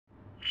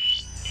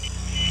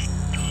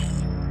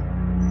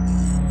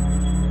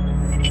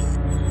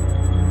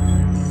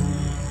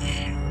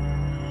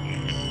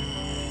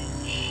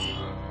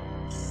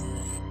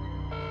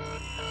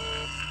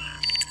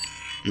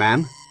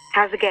Ma'am?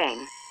 How's the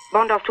game?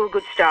 Bond off to a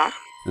good start?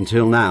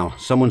 Until now,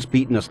 someone's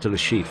beaten us to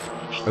Lashif.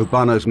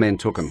 Urbano's men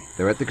took him.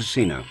 They're at the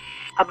casino.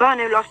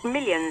 Urbano lost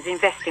millions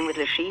investing with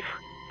Lashif,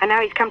 and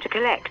now he's come to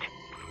collect.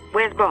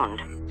 Where's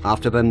Bond?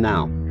 After them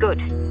now. Good.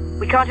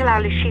 We can't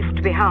allow Lashif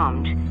to be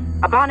harmed.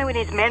 Urbano and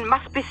his men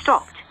must be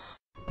stopped.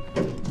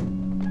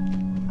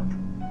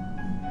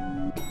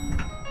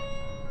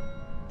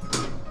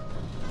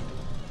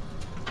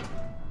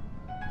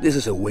 This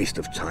is a waste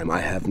of time. I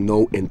have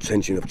no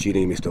intention of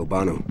cheating Mr.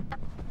 Urbano.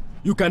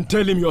 You can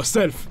tell him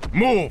yourself.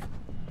 Move!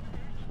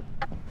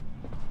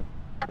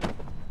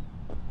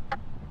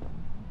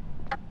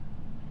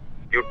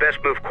 You'd best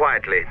move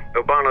quietly.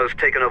 Urbano's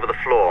taken over the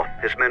floor.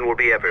 His men will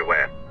be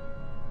everywhere.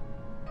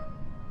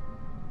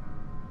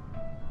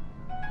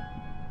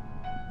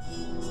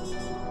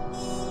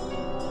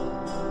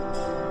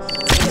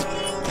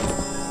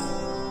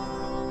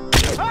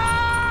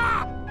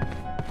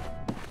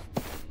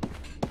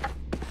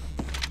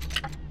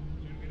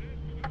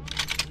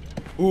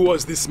 Who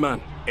was this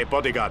man? A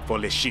bodyguard for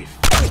Lashif.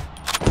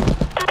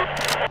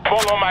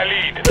 Follow my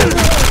lead.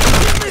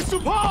 Give me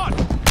support!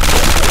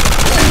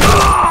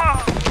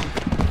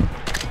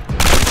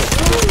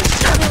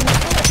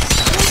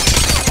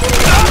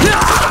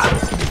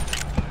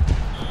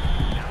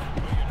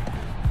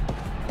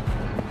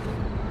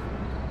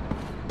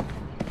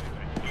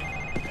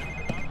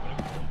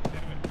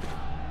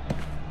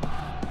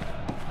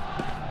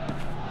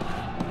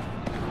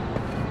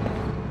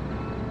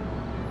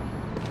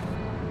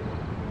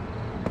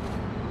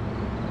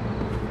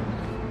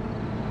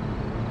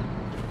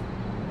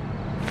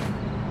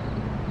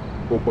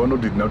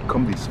 Urbano did not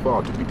come this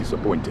far to be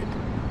disappointed.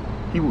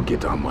 He will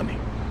get our money.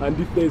 And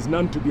if there's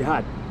none to be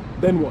had,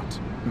 then what?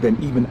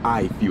 Then even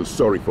I feel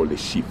sorry for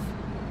Lashif.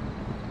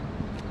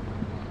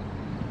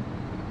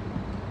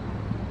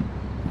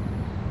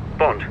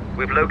 Bond,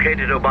 we've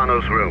located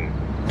Urbano's room.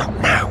 Not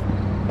now.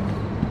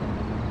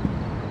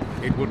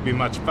 It would be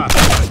much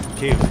faster to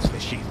kill this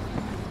Lashif.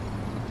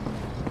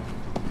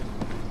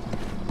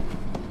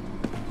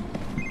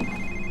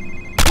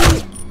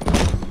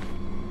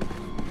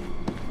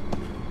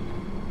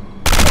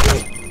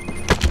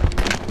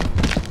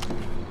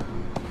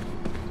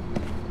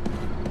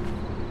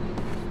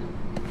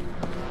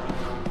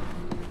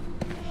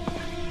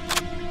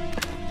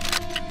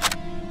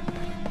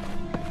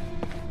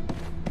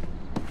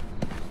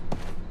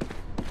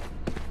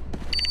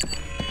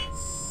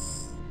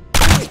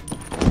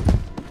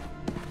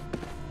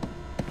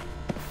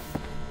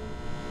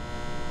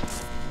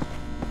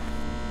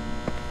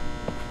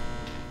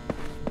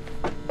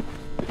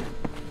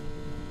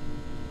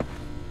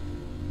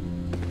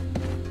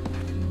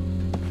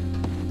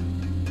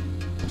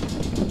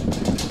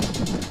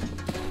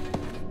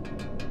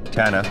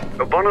 Tanner.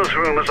 Urbano's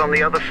room is on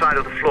the other side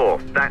of the floor.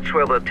 That's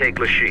where they'll take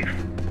Lashif.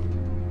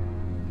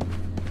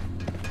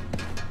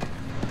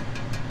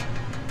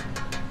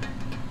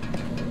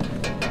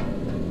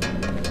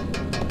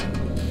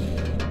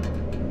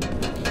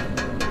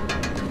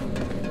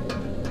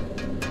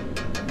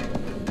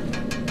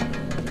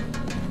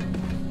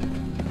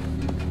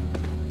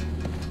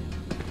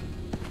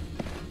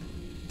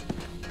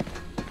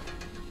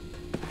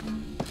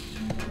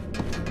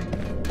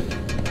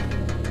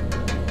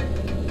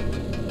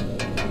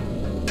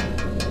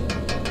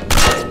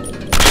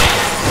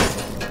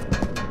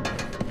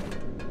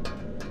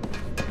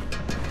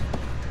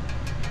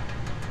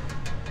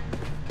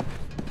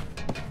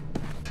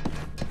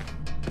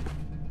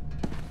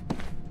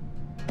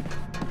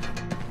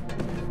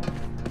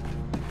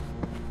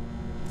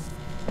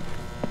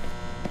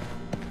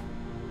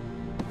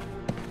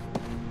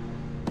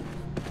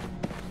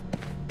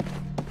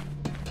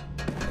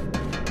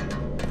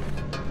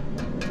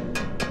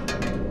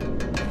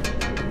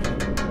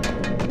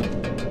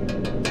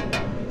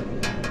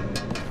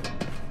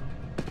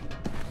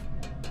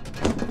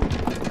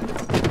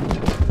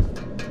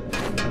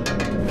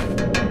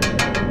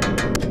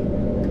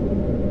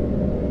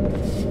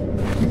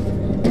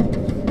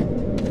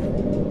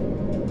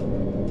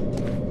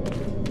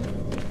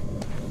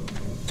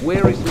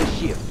 Where is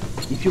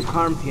Lashif? If you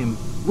harmed him,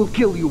 we'll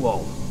kill you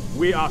all.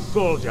 We are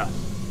soldiers.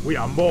 We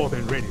are more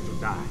than ready to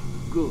die.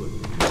 Good.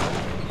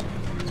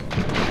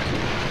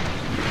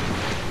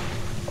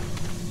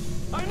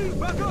 I need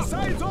backup!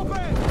 Sides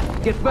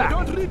open! Get back!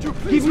 Don't read you,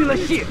 please! Give me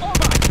Lashif!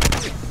 Over!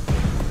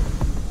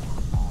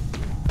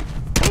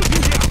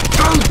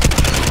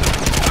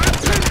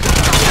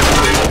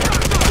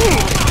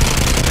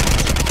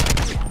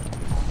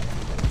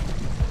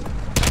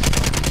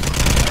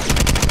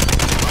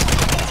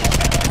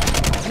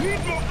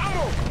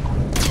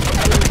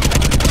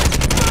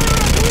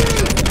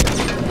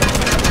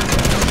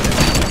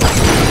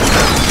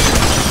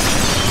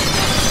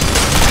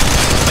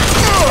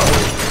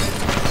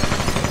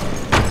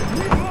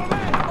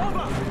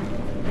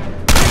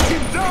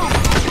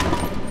 Down!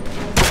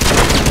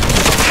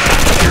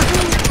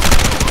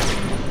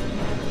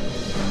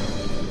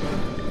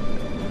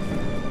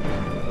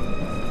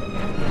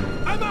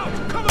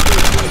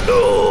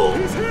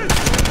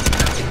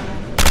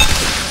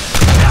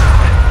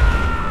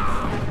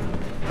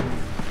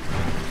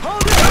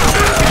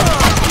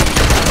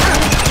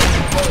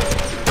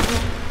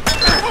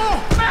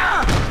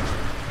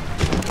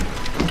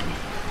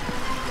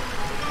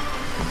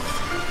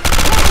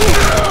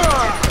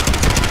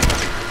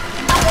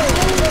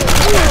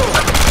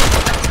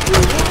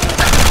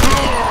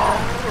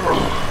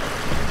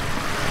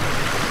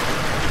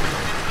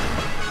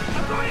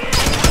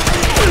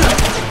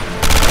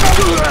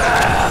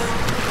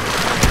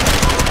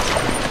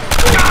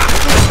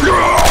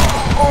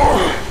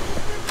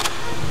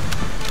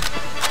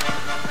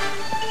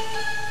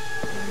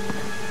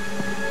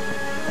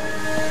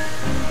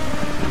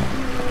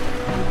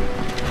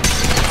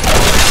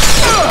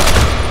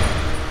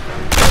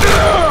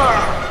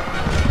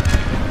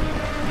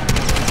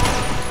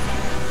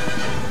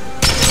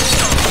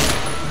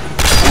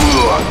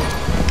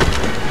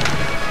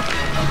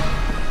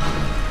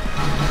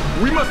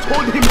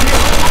 Hold him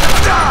here!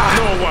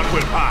 No one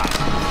will pass.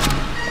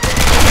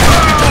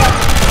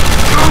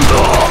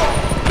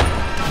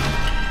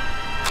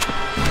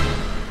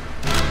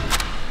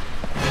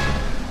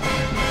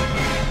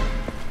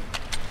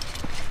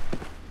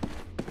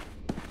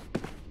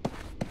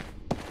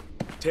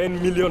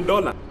 $10 million.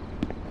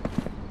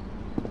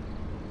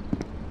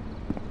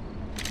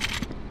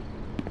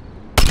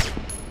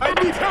 I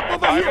need help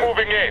over here! I'm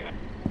moving in.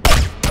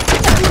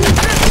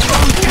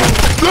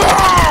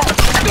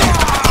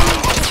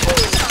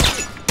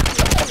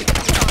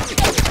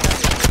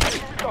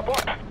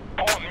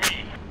 On me.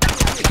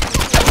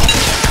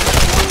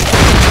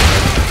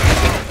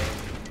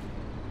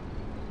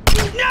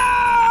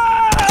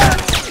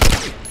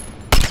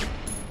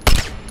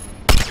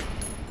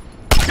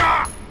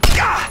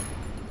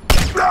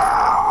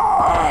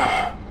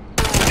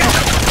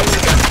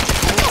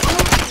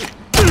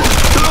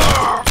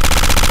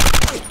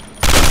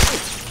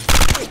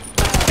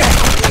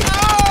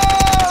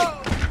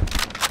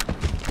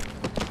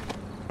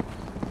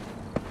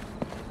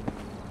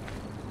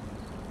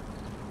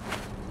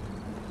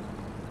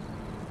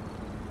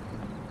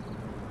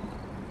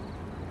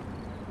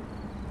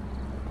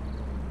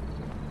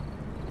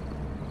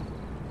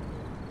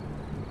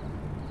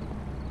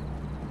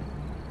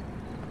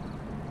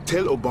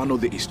 Tell Urbano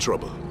there is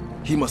trouble.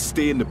 He must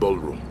stay in the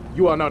ballroom.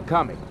 You are not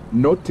coming.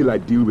 Not till I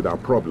deal with our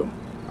problem.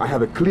 I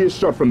have a clear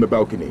shot from the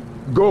balcony.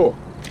 Go!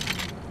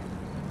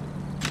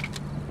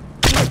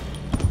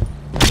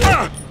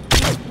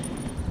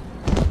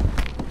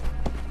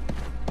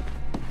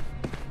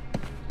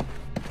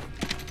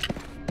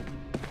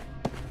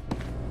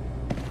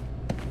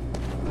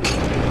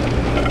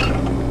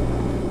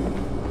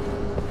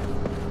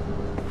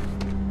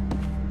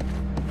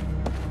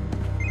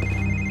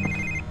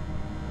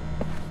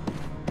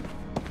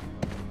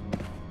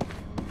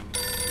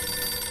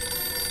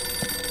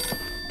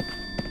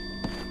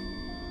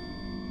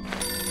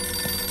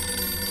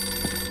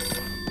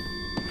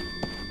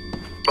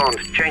 Bond,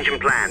 change in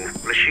plan.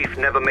 Lashif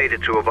never made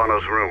it to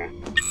Urbano's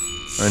room.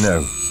 I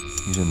know.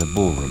 He's in the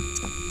ballroom.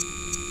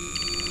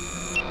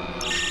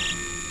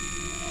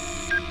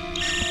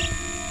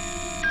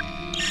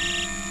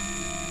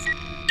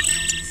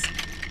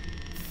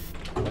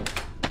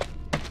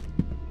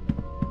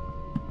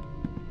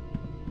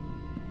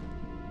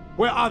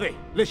 Where are they?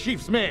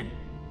 Lashif's men.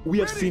 We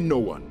have seen no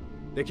one.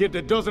 They killed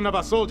a dozen of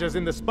our soldiers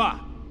in the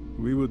spa.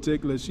 We will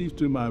take Lashif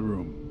to my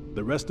room.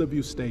 The rest of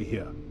you stay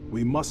here.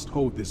 We must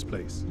hold this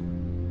place.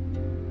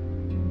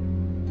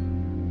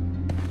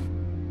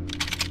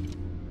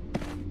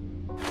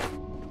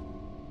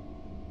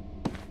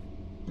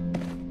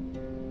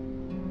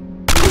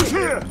 Who's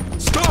here?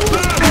 Stop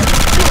them!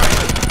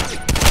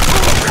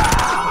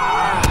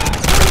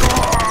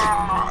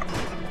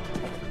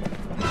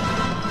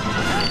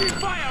 Heavy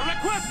fire!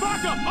 Request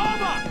backup!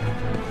 Over!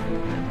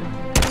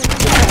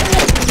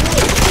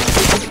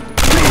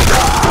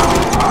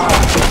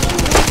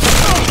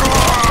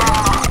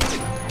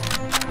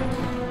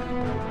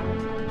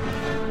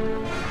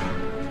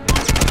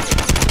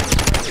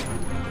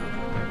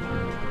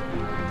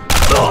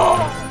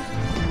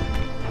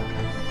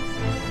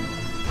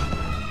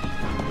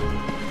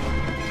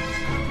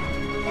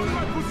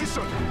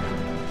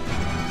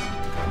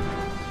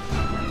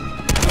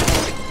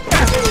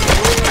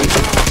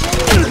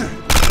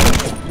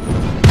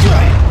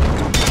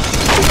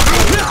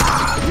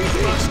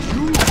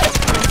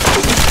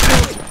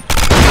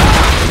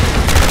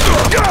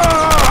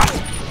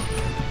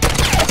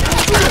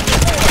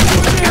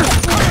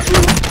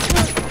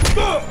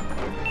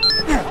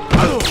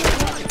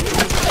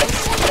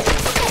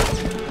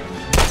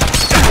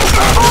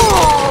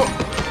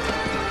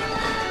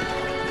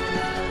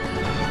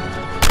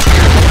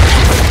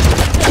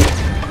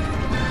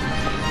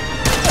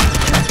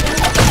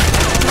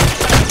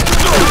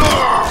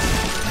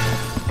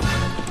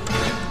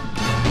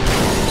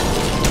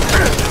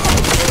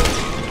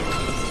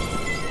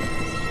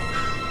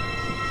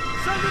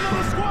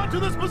 To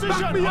this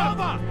position!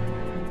 Over!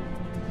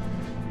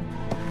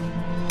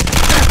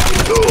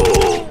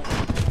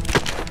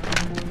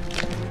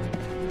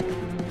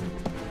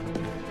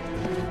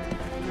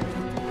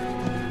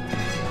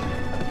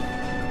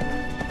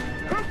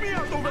 Help me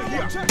out over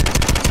here!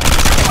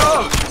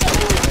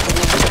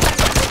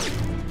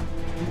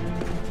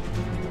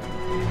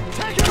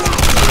 Take it out!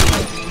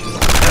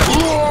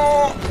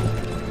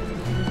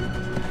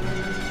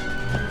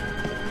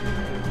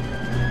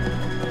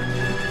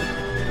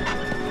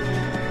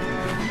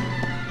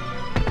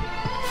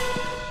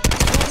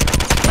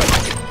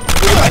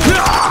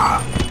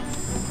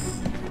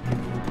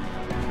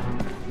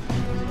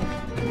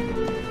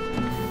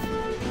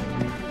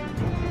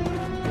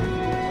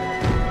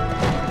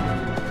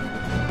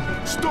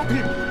 Stop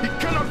him! He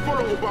cannot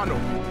follow Urbano!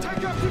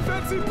 Take up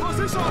defensive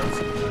positions!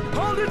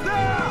 Hold it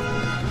there!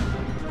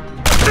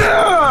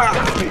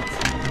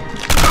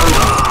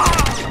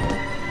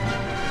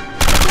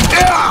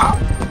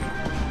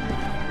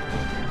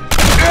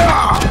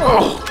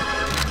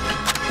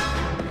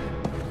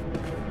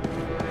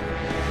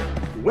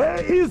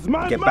 Where is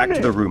my Get money! back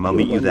to the room. I'll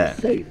meet you there.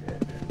 Safe.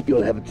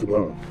 You'll have it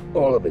tomorrow.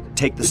 All of it.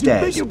 Take the You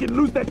stairs. think you can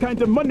lose that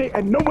kind of money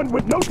and no one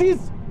would notice?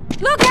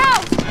 Look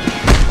out!